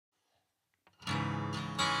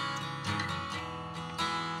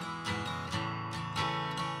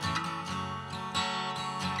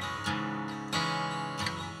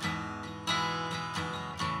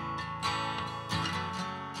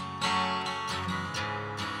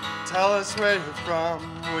Tell us where you're from,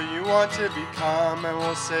 what you want to become, and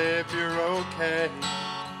we'll say if you're okay.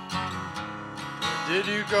 Where did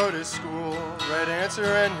you go to school? Right answer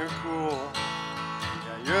and you're cool.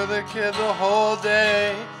 Yeah, you're the kid the whole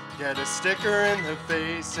day. Get a sticker in the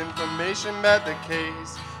face, information about the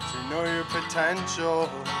case, so you know your potential.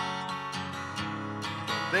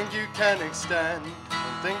 Don't think you can extend,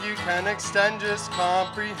 don't think you can extend, just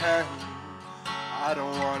comprehend. I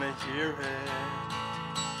don't want to hear it.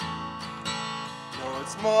 No,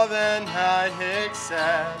 it's more than I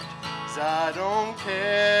accept, 'cause I don't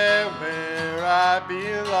care where I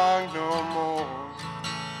belong no more.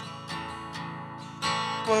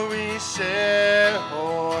 What we share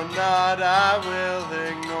or not, I will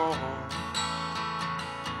ignore.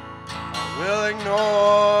 I will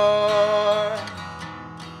ignore.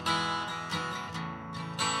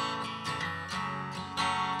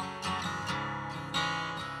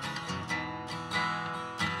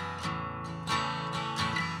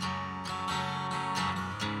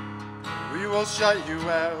 We will shut you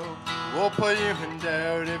out, we'll put you in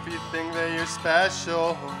doubt if you think that you're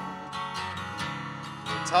special.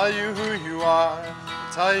 We'll tell you who you are,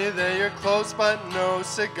 we'll tell you that you're close but no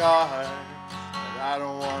cigar. But I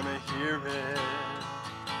don't want to hear it.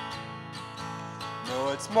 No,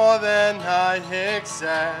 it's more than I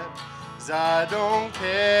accept, 'cause I don't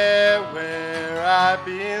care where I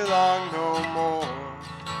belong no more.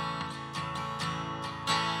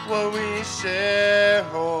 What we share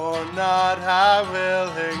or not, I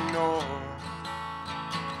will ignore.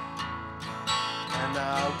 And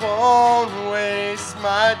I won't waste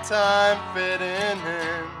my time fitting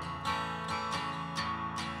in,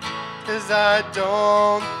 'cause I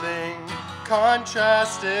don't think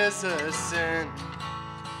contrast is a sin.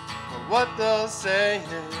 But what they'll say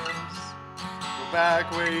is, go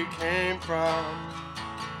back where you came from.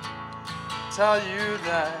 Tell you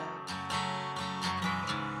that.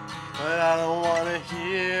 But I don't want to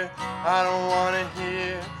hear, I don't want to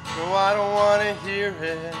hear, no, I don't want to hear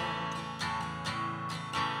it.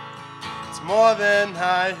 It's more than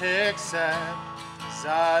I accept, 'cause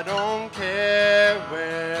I don't care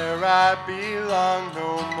where I belong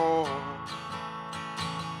no more.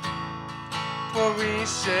 What we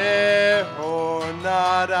share or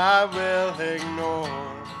not, I will ignore.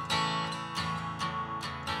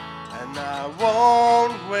 And I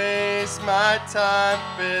won't waste my time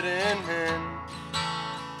fitting in,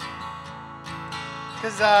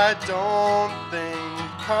 'cause I don't think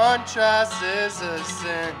contrast is a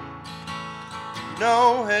sin.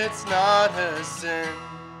 No, it's not a sin.